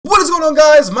going on,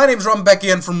 guys? My name is Ramen back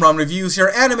again from Ramen Reviews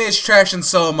here. Anime is trash and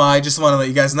so am I. Just want to let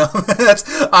you guys know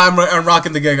that I'm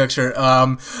rocking the Gale shirt.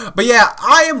 But yeah,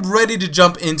 I am ready to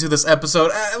jump into this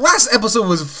episode. Last episode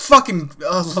was fucking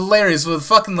hilarious with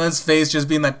fucking Len's face just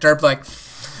being that derp, like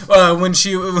when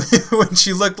she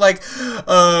looked like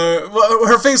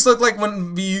her face looked like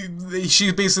when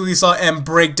she basically saw M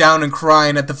break down and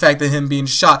crying at the fact of him being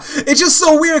shot. It's just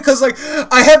so weird because like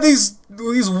I have these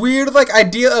weird like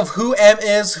idea of who M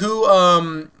is, who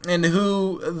and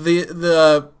who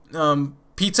the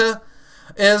Pita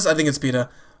is. I think it's Pita.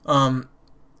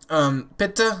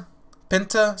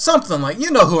 Pinta, something like, you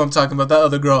know who I'm talking about, that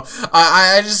other girl.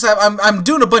 I just have I'm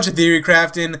doing a bunch of theory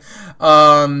crafting.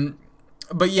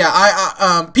 But yeah,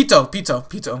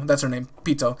 Pito, that's her name,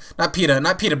 Pito, not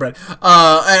pita bread.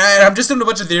 And I'm just doing a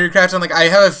bunch of theory crafts, and like I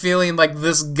have a feeling like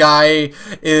this guy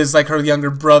is like her younger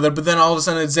brother, but then all of a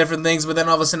sudden it's different things. But then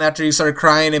all of a sudden after he started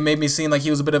crying, it made me seem like he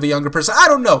was a bit of a younger person. I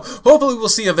don't know. Hopefully we'll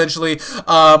see eventually.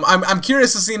 I'm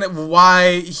curious to see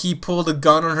why he pulled a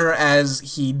gun on her as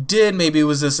he did. Maybe it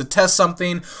was just a test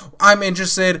something. I'm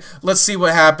interested. Let's see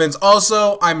what happens.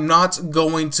 Also, I'm not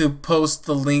going to post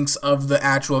the links of the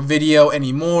actual video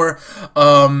anymore.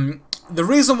 The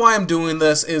reason why I'm doing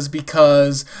this is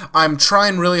because I'm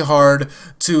trying really hard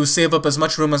to save up as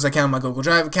much room as I can on my Google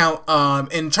Drive account.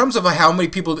 In terms of how many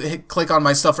people click on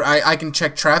my stuff, I can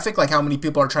check traffic, like how many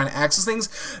people are trying to access things.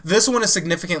 This one is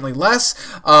significantly less,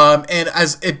 and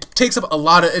as it takes up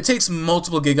it takes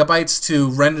multiple gigabytes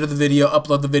to render the video,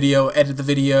 upload the video, edit the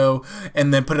video,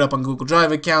 and then put it up on Google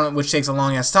Drive account, which takes a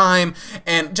long ass time,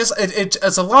 and just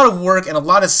it's a lot of work and a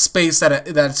lot of space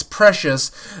that's precious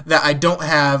that I don't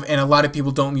have, and a lot of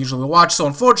people don't usually watch. So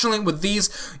unfortunately with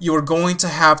these, you are going to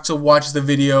have to watch the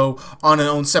video on an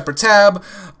own separate tab.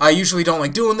 I usually don't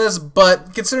like doing this,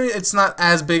 but considering it's not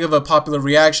as big of a popular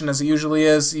reaction as it usually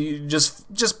is, you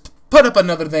just put up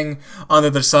another thing on the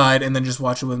other side and then just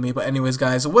watch it with me. But anyways,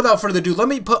 guys, without further ado, let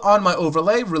me put on my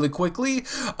overlay really quickly,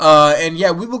 and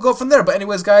yeah, we will go from there. But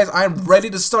anyways, guys, I'm ready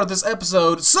to start this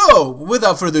episode. So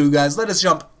without further ado, guys, let us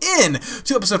jump in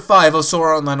to episode 5 of Sword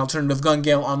Art Online Alternative Gun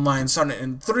Gale Online, starting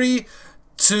in 3,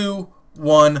 2,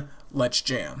 1, let's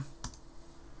jam.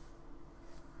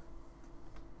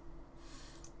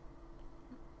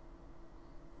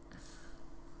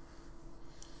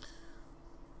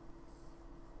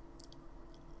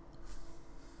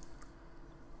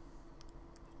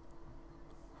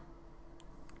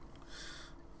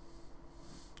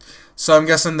 So I'm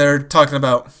guessing they're talking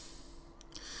about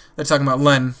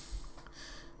Len.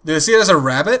 Do they see it as a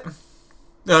rabbit?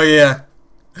 Oh yeah.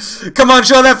 Come on,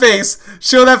 show that face.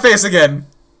 Show that face again.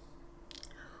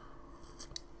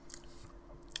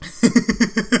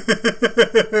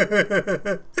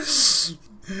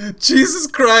 Jesus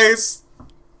Christ.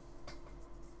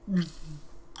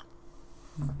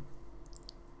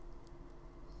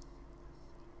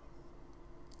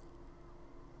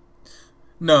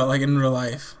 No, like in real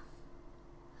life.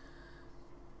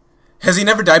 Has he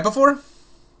never died before?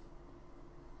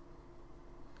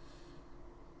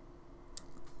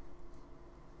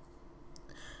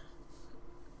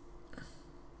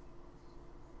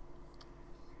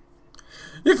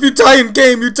 If you die in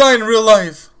game, you die in real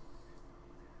life.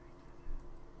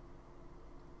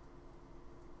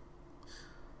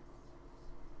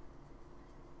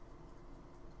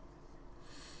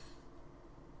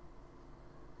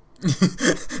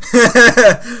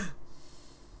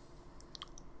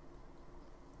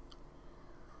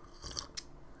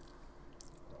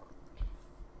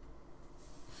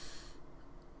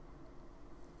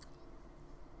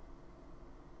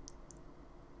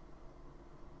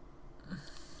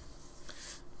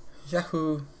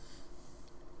 Yahoo.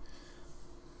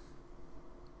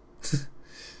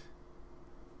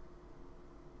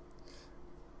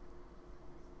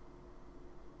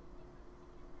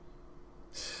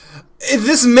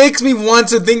 This makes me want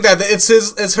to think that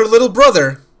it's her little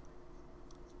brother.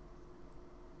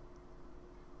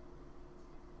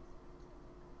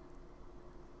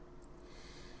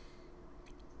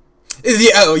 Yeah,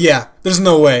 oh yeah, there's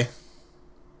no way.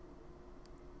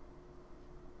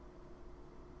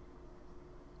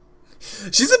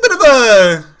 She's a bit of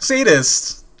a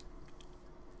sadist.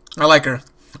 I like her.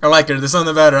 There's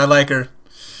something about her. I like her.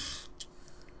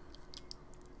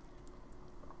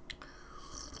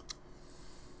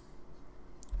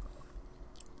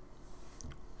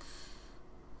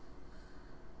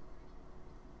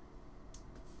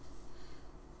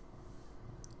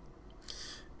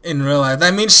 In real life.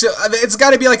 That means it's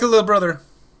got to be like a little brother.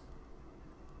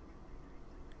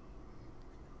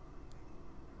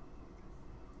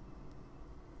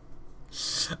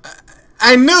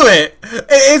 I knew it.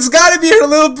 It's got to be her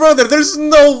little brother. There's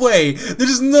no way.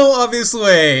 There's no obvious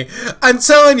way. I'm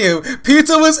telling you,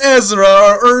 Pita was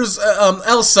Ezra or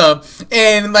Elsa,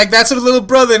 and like that's her little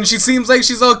brother, and she seems like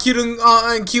she's all cute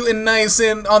and nice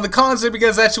and on the concert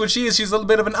because that's what she is. She's a little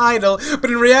bit of an idol, but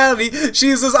in reality,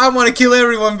 she says, "I want to kill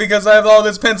everyone because I have all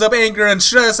this pent-up anger and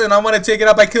stress, and I want to take it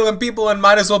out by killing people, and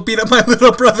might as well beat up my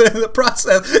little brother in the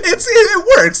process." It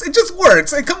works. It just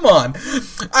works. And come on,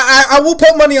 I will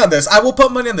put money on this. I will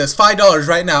put money on this. $5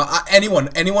 right now.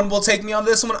 Anyone will take me on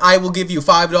this one. I will give you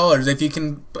 $5 if you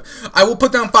can. I will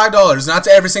put down $5, not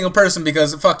to every single person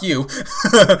because fuck you.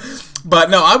 But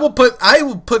no, I will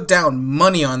put down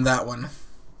money on that one.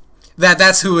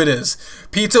 That's who it is.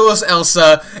 Pito is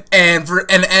Elsa, and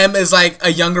M is like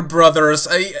a younger brother.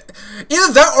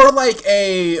 Either that or like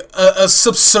a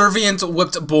subservient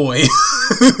whipped boy.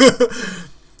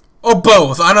 Or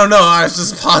both. I don't know. It's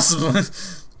just possible.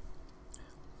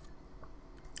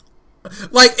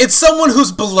 Like, it's someone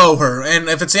who's below her, and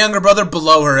if it's a younger brother,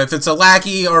 below her. If it's a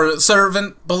lackey or a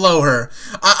servant, below her.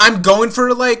 I'm going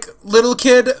for, like, little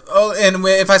kid, and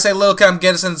if I say little kid, I'm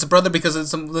guessing it's a brother because it's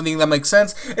something that makes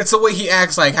sense. It's the way he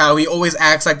acts, like how he always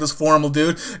acts like this formal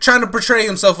dude, trying to portray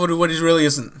himself with what he really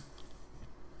isn't.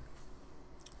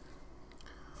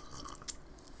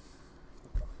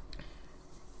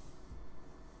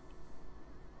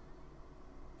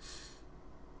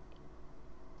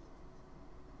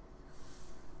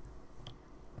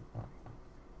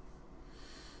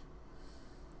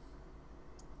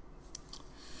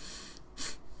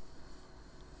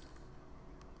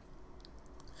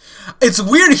 It's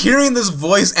weird hearing this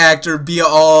voice actor be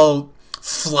all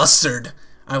flustered.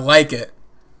 I like it.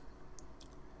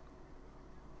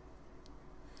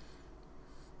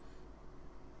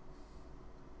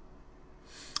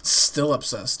 Still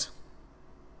obsessed.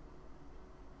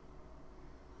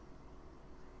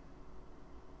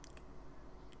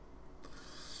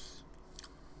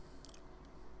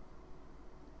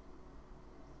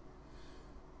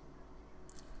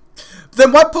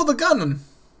 Then why pull the gun?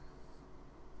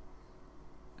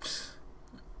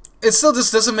 It still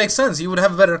just doesn't make sense. You would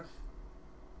have a better...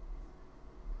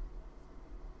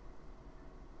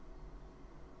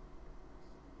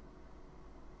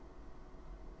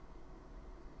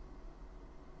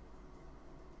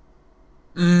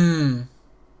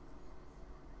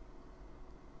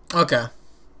 Okay.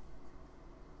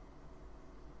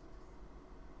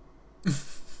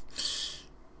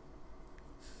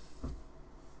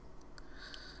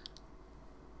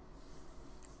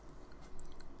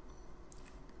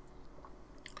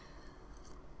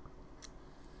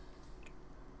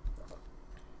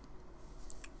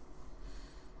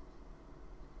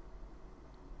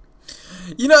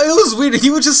 You know, it was weird. He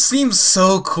would just seem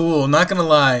so cool, not gonna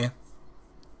lie.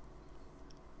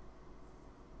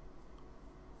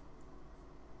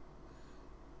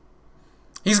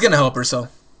 He's gonna help her, so.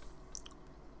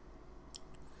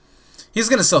 He's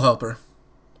gonna still help her.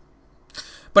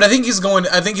 But I think he's gonna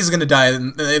die. I think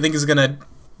he's gonna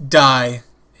die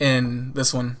in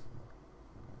this one.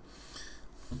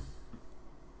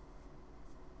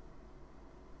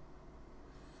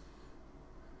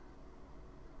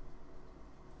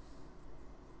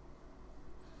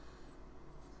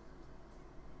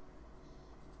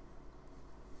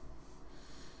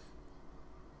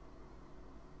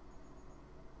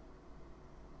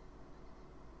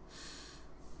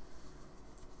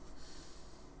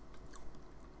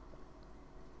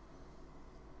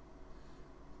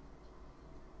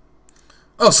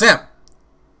 Oh, snap.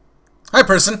 Hi,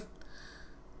 person.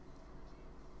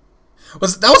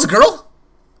 That was a girl?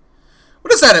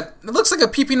 What is that? It looks like a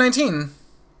PP-19.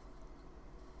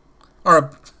 Or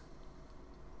a...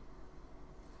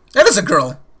 That is a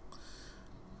girl.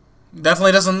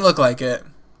 Definitely doesn't look like it.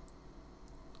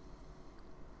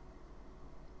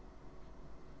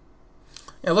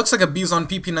 Yeah, it looks like a bee's on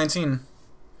PP-19.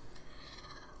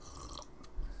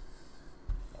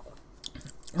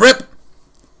 RIP!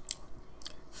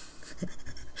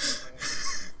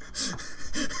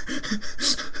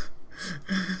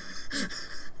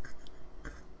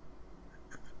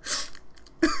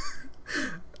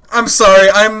 I'm sorry,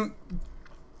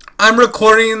 I'm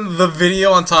recording the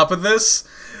video on top of this,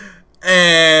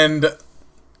 and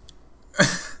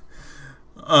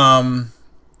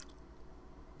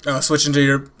switching to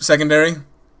your secondary.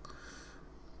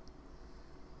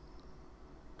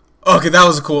 Okay, that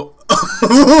was cool.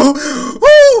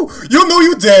 Woo! You know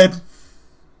you dead.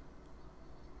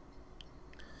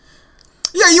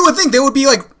 Yeah, you would think they would be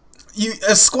like,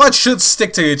 a squad should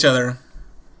stick to each other.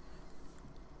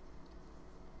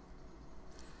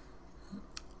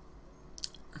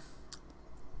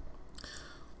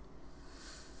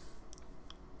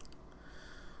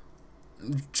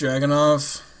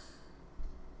 Dragunov.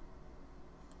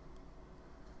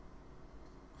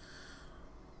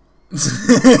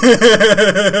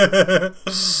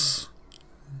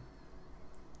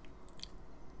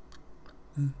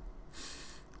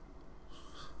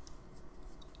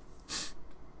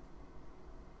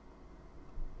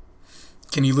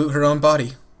 Can you loot her own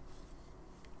body?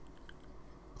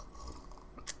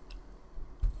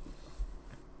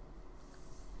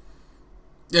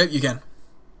 Yeah, you can.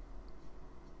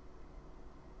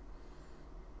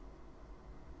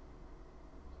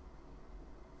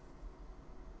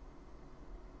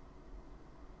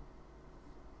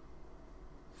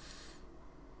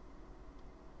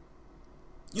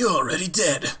 You're already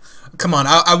dead. Come on,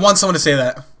 I want someone to say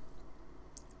that.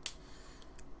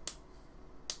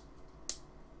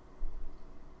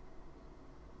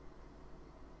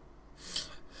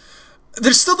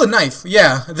 There's still the knife.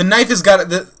 Yeah, the knife has got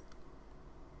the.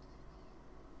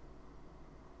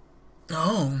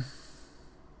 Oh.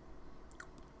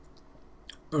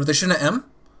 Or they shouldn't have M?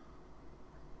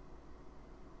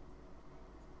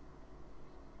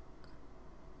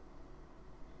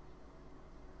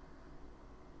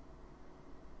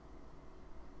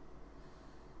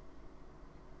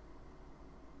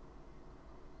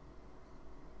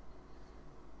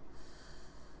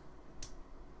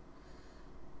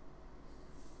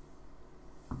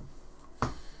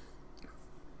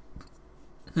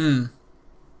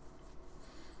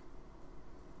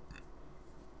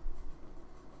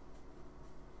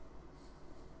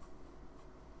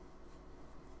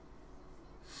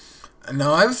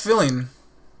 No, I have a feeling.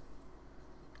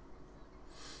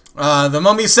 The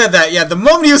moment you said that, yeah, the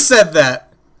moment you said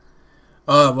that.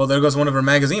 Oh, well, there goes one of her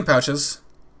magazine pouches.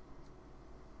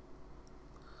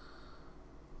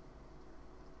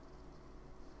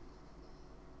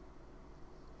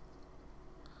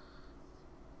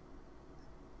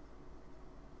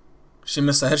 She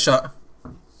missed a headshot.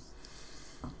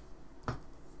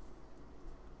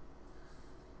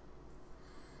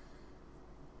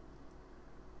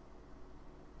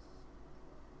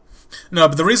 No,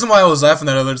 but the reason why I was laughing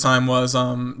that other time was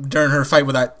during her fight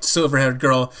with that silver-haired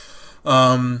girl.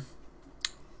 On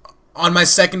my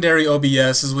secondary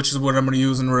OBS, which is what I'm going to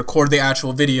use and record the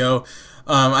actual video,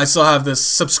 I still have this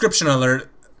subscription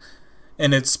alert,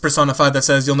 and it's personified that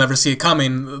says "You'll never see it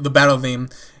coming," the battle theme,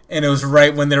 and it was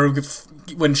right when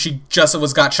when she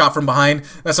just got shot from behind.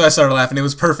 That's why I started laughing. It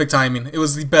was perfect timing. It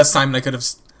was the best timing I could have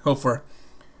hoped for.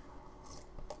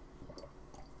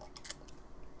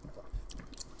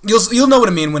 You'll know what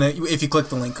I mean if you click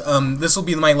the link. This will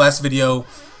be my last video,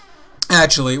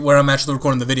 actually, where I'm actually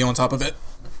recording the video on top of it.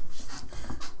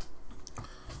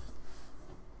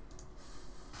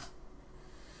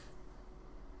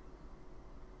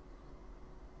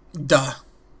 Duh.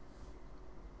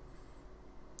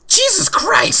 Jesus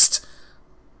Christ!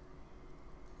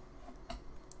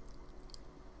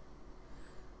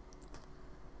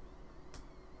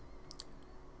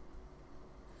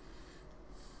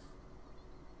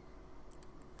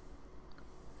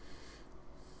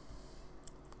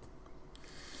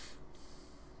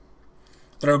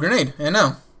 Throw a grenade. I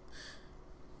know.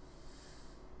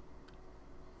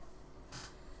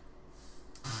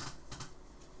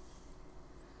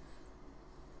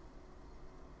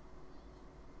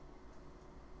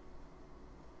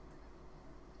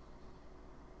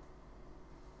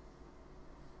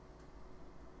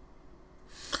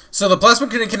 So the plasma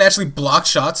grenade can actually block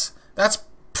shots. That's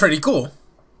pretty cool.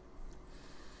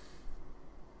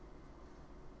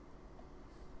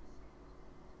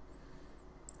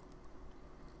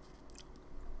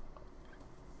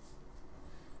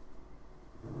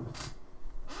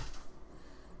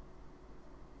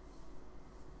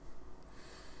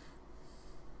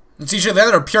 It's either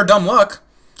that or pure dumb luck.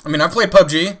 I mean, I played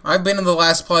PUBG. I've been in the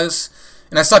last place,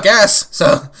 and I suck ass,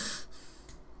 so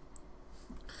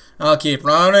I'll keep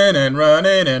running and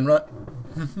running and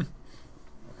run.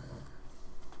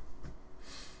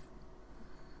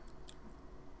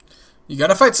 You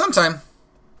gotta fight sometime.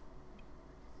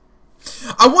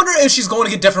 I wonder if she's going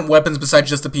to get different weapons besides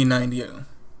just the P90.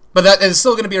 But that is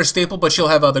still going to be her staple, but she'll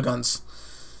have other guns.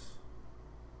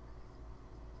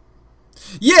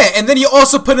 Yeah, and then you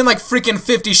also put in like freaking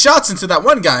 50 shots into that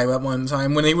one guy at one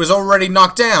time when he was already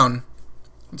knocked down.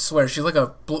 I swear, she's like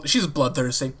she's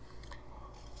bloodthirsty.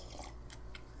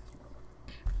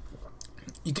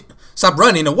 You can, stop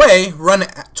running away, run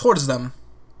towards them.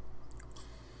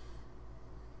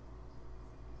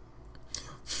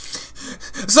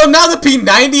 So now the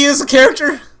P90 is a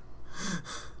character?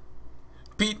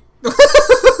 P... What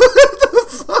the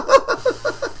fuck?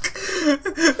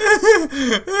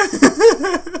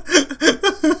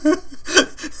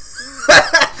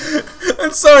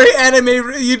 I'm sorry,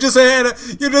 anime. You just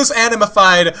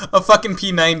animified a fucking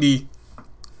P90.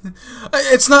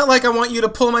 It's not like I want you to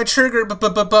pull my trigger,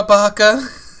 baka.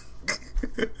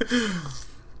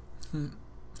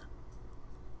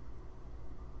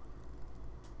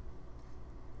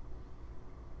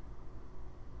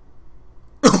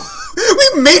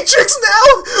 We Matrix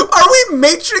now? Are we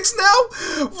Matrix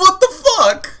now? What the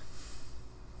fuck?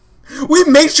 We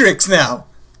Matrix now.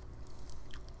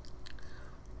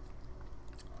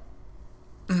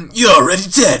 You're already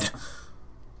dead.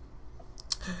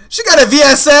 She got a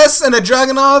VSS and a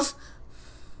Dragunov.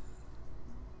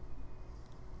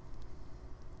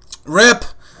 Rip.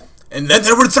 And then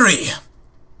there were 3.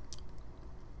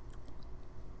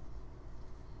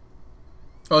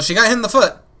 Oh, she got hit in the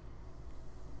foot.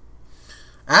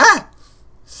 Ah!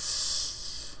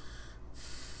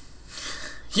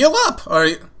 Heal up! Are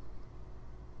you...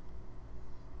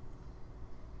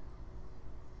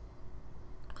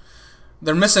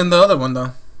 They're missing the other one,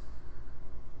 though.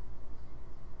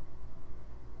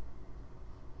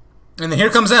 And here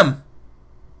comes M.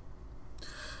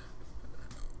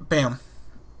 Bam.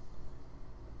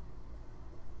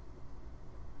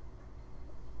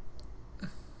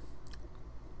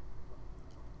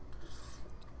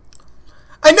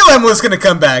 I knew M was gonna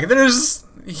come back. But he's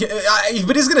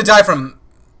gonna die from...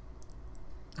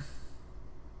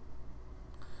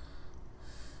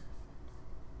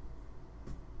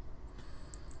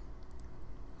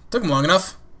 Took him long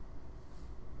enough.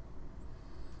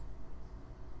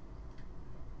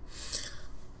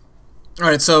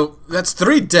 Alright, so that's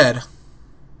 3 dead.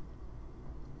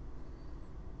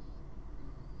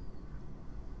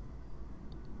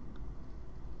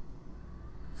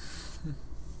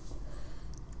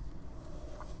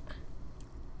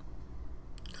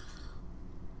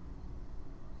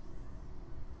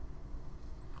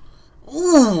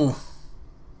 Ooh.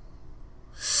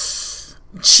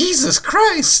 Jesus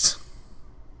Christ.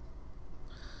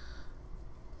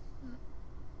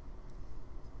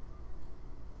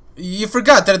 You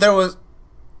forgot that there was...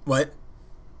 What?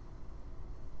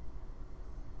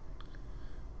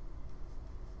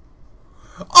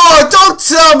 Oh, don't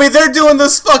tell me they're doing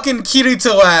this fucking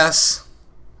Kirito ass.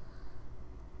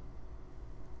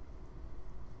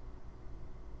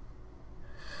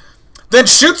 Then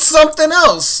shoot something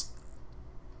else.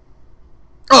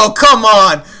 Oh, come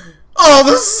on. Oh,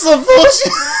 this is some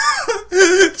bullshit.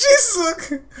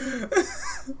 Jesus.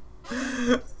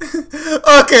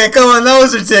 Okay, come on, that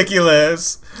was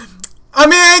ridiculous. I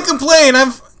mean, I ain't complain.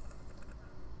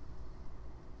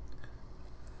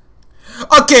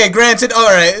 Okay, granted. All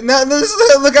right, now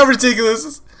look how ridiculous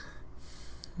this is.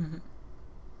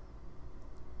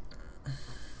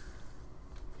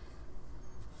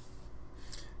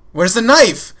 Where's the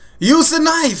knife? Use the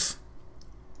knife.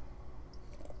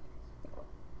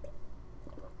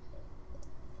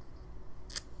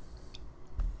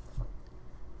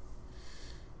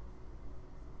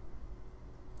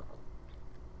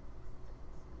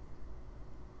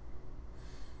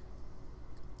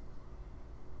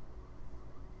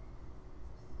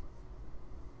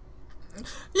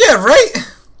 Yeah, right?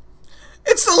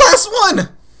 It's the last one!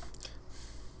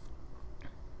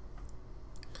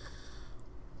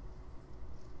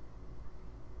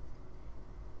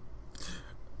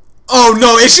 Oh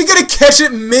no, is she gonna catch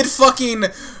it mid-fucking...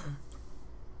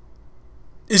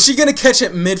 Is she gonna catch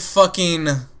it mid-fucking...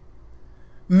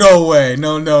 No way,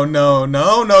 no, you're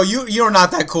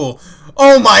not that cool.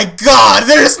 Oh my god,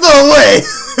 there's no way!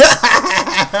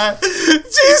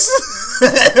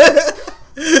 Jesus!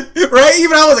 Right?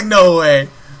 Even I was like, no way.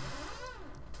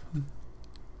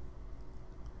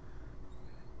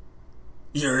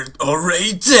 You're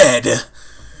already dead.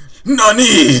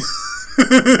 Nani?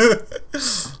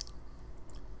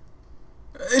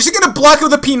 Is she gonna block it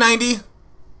with a P90?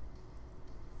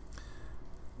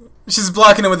 She's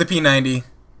blocking it with a P90.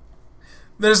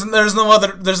 There's no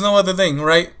other thing,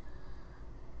 right?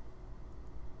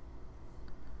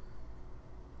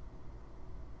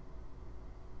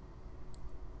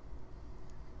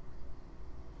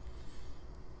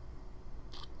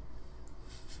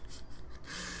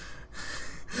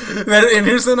 And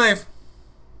here's the knife.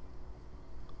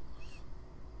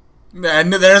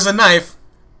 And there's a knife.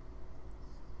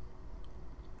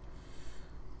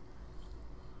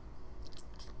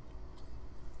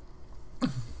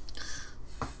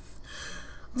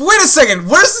 Wait a second,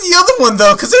 where's the other one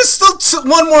though? Because there's still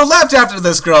one more left after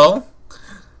this girl.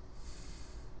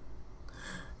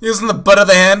 Using the butt of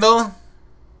the handle.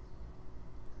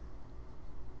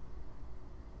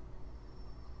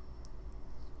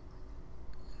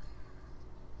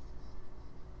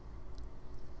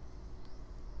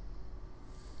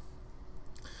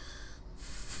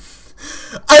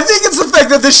 I think it's the fact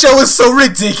that the show is so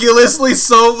ridiculously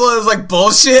so like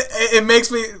bullshit. It makes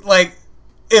me like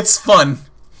it's fun.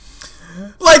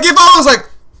 Like if I was like,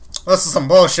 this is some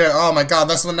bullshit. Oh my god,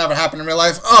 this would never happen in real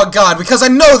life. Oh god, because I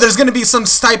know there's gonna be some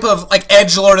type of like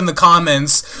edgelord in the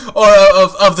comments or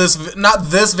of this, not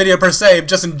this video per se,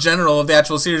 just in general of the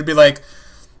actual series. Be like,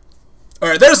 all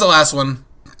right, there's the last one.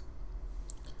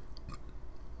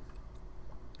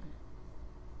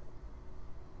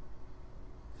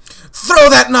 Throw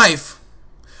that knife.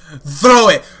 Throw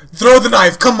it. Throw the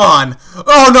knife. Come on.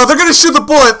 Oh no, they're gonna shoot the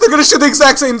bullet. They're gonna shoot the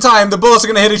exact same time. The bullets are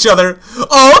gonna hit each other.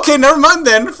 Oh, okay, never mind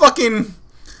then. Fucking.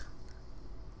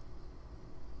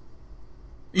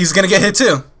 He's gonna get hit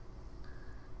too.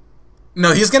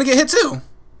 No, he's gonna get hit too.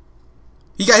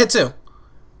 He got hit too.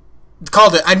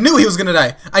 Called it. I knew he was gonna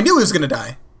die. I knew he was gonna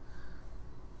die.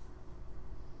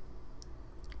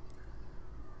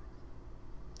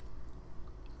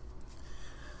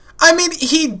 I mean,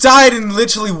 he died and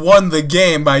literally won the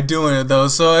game by doing it though,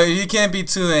 so you can't be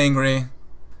too angry.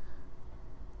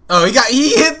 Oh, he got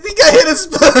hit his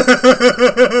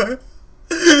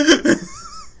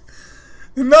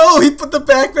No, he put the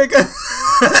backpack on.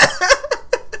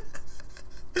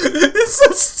 It's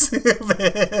so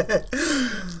stupid.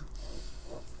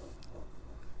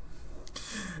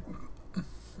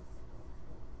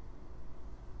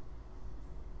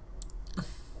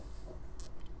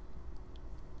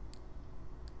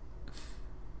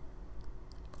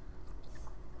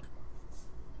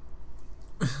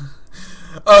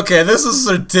 Okay, this is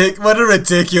what a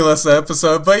ridiculous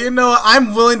episode, but you know what?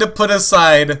 I'm willing to put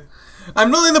aside.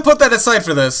 I'm willing to put that aside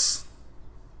for this.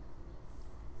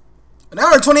 An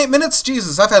hour and 28 minutes?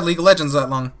 Jesus, I've had League of Legends that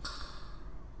long.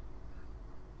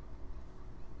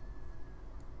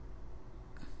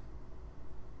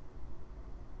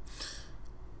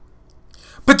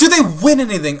 But do they win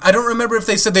anything? I don't remember if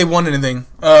they said they won anything.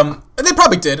 They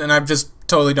probably did, and I just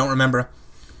totally don't remember.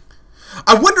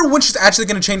 I wonder when she's actually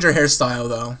going to change her hairstyle,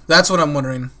 though. That's what I'm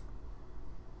wondering.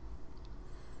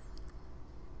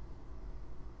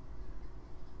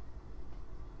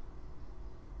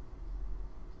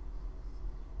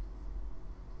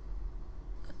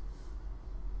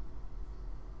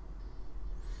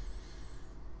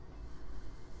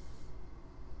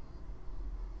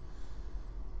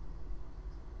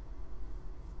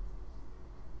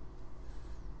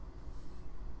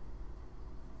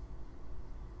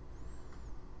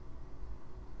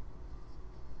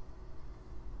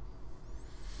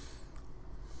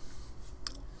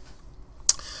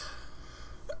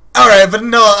 Alright, but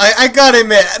no, I gotta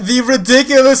admit, the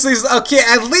ridiculously, okay,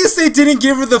 at least they didn't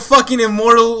give her the fucking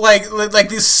immortal, like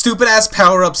these stupid ass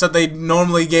power-ups that they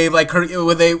normally gave, like her,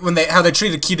 how they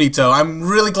treated Kirito. I'm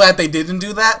really glad they didn't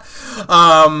do that.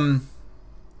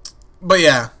 But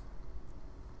yeah.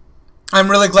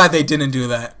 I'm really glad they didn't do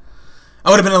that.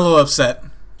 I would have been a little upset.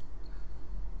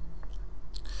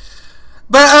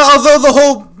 But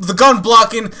although the gun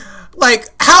blocking, like,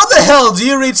 how the hell do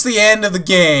you reach the end of the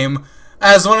game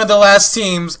as one of the last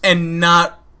teams and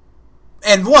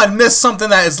one, miss something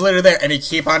that is literally there, and you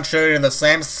keep on shooting in the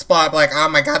same spot, like, oh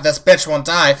my god, this bitch won't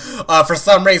die. For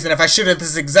some reason, if I shoot at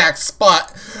this exact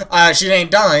spot, she ain't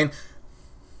dying.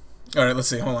 Alright, let's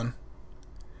see, hold on.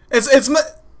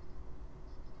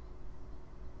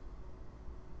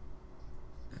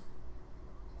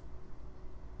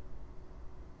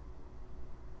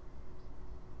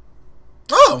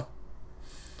 Oh!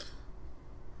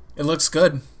 It looks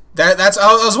good. I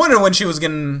was wondering when she was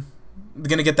gonna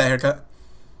get that haircut.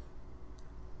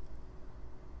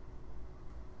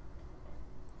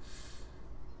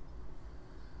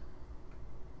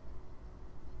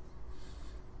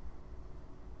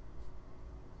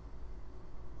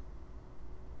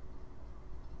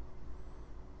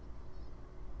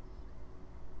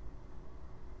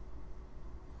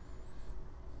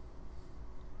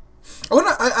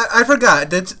 I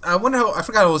forgot. I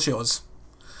forgot how old she was.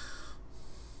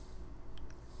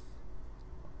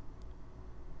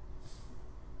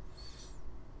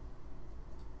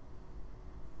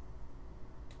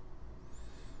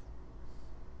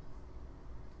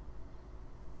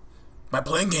 By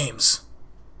playing games.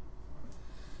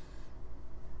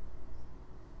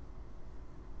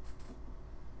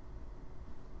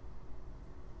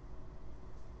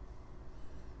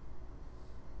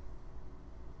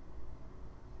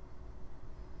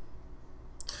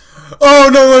 Oh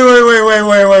no,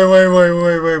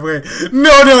 wait.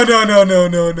 No.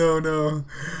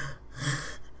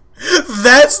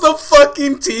 That's the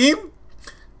fucking team?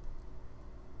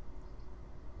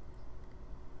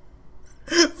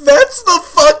 That's the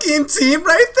fucking team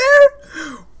right there?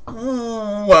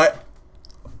 What?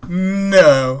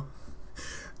 No.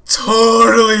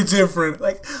 different.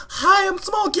 Like, hi, I'm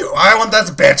Small-Q. I want that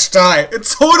bitch die.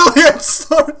 It's totally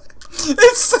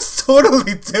it's just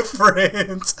totally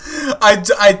different.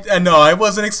 I know, I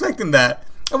wasn't expecting that.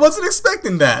 I wasn't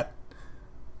expecting that.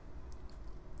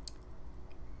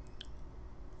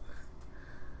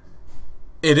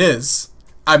 It is.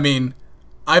 I mean,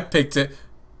 I picked it.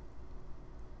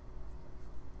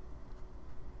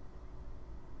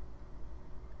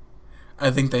 I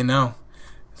think they know.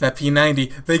 That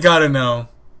P90, they gotta know.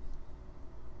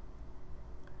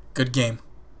 Good game.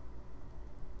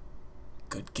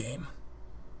 Good game.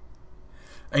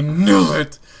 I knew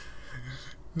it.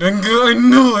 I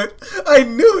knew it. I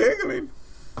knew it. I mean,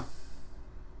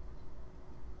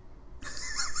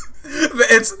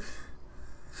 it's.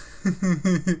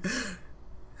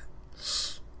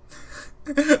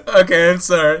 Okay, I'm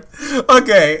sorry.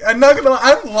 Okay, I'm not gonna lie,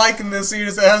 I'm liking this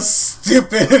series and how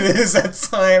stupid it is at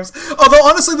times. Although,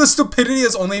 honestly, the stupidity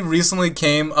has only recently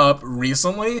came up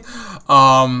recently.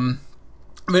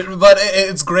 But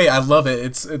it's great. I love it.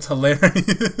 It's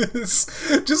hilarious.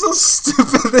 Just how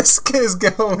stupid this kid is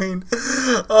going.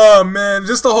 Oh man,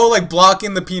 just the whole like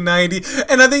blocking the P90.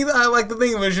 And I think I like the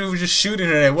thing where she was just shooting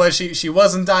her. And what she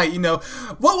wasn't dying. You know,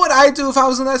 what would I do if I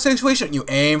was in that situation? You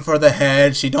aim for the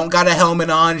head. She don't got a helmet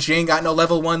on. She ain't got no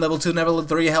level 1, level 2, level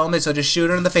 3 helmet. So just shoot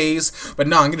her in the face. But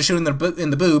no, I'm gonna shoot her in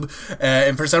the boob.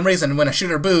 And for some reason, when I shoot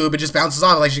her boob, it just bounces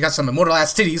off like she got some immortal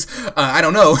ass titties. I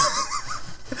don't know.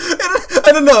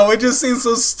 I don't know, it just seems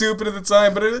so stupid at the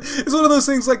time, but it's one of those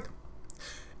things like,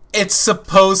 it's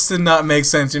supposed to not make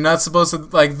sense. You're not supposed to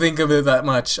like think of it that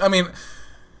much. I mean,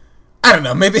 I don't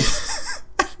know, maybe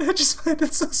I just find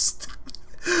it so stupid.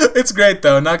 It's great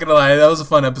though, not gonna lie, that was a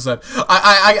fun episode.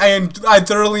 I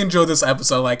thoroughly enjoyed this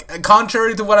episode. Like,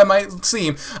 contrary to what I might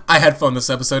seem, I had fun this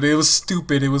episode. It was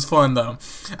stupid, it was fun though.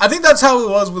 I think that's how it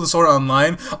was with the Sword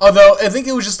Online, although I think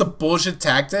it was just the bullshit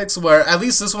tactics, where at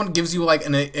least this one gives you like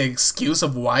an excuse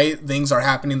of why things are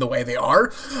happening the way they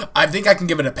are. I think I can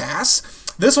give it a pass.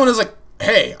 This one is like,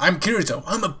 hey, I'm Kirito.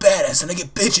 I'm a badass and I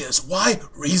get bitches. Why?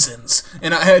 Reasons.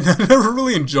 And I never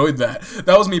really enjoyed that.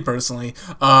 That was me personally.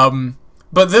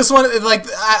 But this one, like,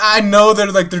 I know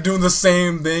they're doing the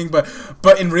same thing,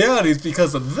 but in reality, it's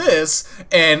because of this,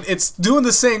 and it's doing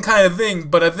the same kind of thing.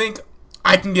 But I think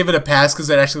I can give it a pass because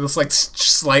it actually looks like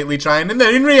slightly trying. And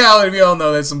then in reality, we all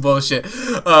know that's some bullshit.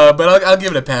 But I'll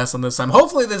give it a pass on this time.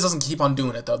 Hopefully, this doesn't keep on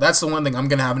doing it though. That's the one thing I'm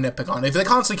gonna have a nitpick on. If they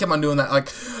constantly keep on doing that, like,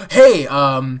 hey,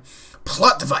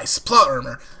 plot device, plot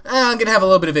armor, I'm gonna have a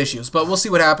little bit of issues. But we'll see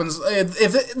what happens.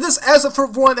 If this as for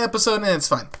one episode, it's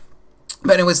fine.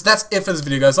 But anyways, that's it for this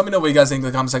video, guys. Let me know what you guys think in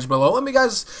the comment section below. Let me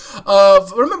guys,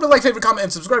 remember to like, favorite, comment,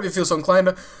 and subscribe if you feel so inclined.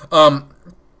 The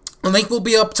link will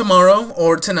be up tomorrow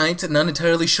or tonight. Not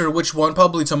entirely sure which one.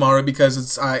 Probably tomorrow because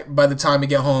it's by the time I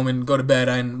get home and go to bed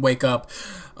and wake up.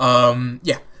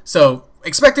 Yeah. So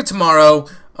expect it tomorrow.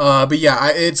 But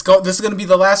yeah, this is gonna be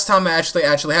the last time I actually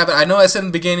have it. I know I said in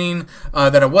the beginning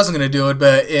that I wasn't gonna do it,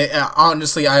 but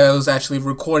honestly, I was actually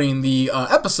recording the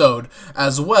episode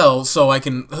as well, so I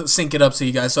can sync it up to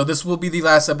you guys. So this will be the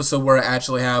last episode where I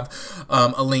actually have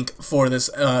a link for this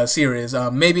series.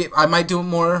 Maybe I might do it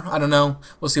more. I don't know.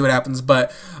 We'll see what happens.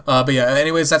 But yeah.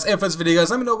 Anyways, that's it for this video, guys.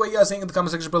 Let me know what you guys think in the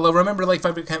comment section below. Remember to like,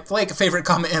 favorite,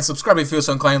 comment, and subscribe if you feel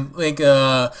so inclined. Link.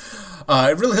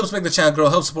 It really helps make the channel grow,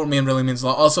 helps support me, and really means a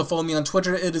lot. Also, follow me on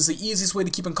Twitter. It is the easiest way to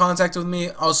keep in contact with me.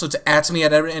 Also, to at me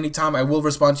at any time. I will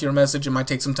respond to your message. It might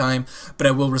take some time, but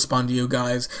I will respond to you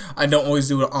guys. I don't always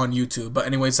do it on YouTube. But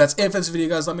anyways, that's it for this video,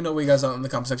 guys. Let me know what you guys are in the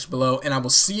comment section below, and I will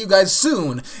see you guys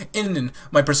soon in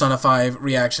my Persona 5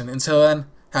 reaction. Until then,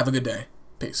 have a good day.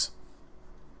 Peace.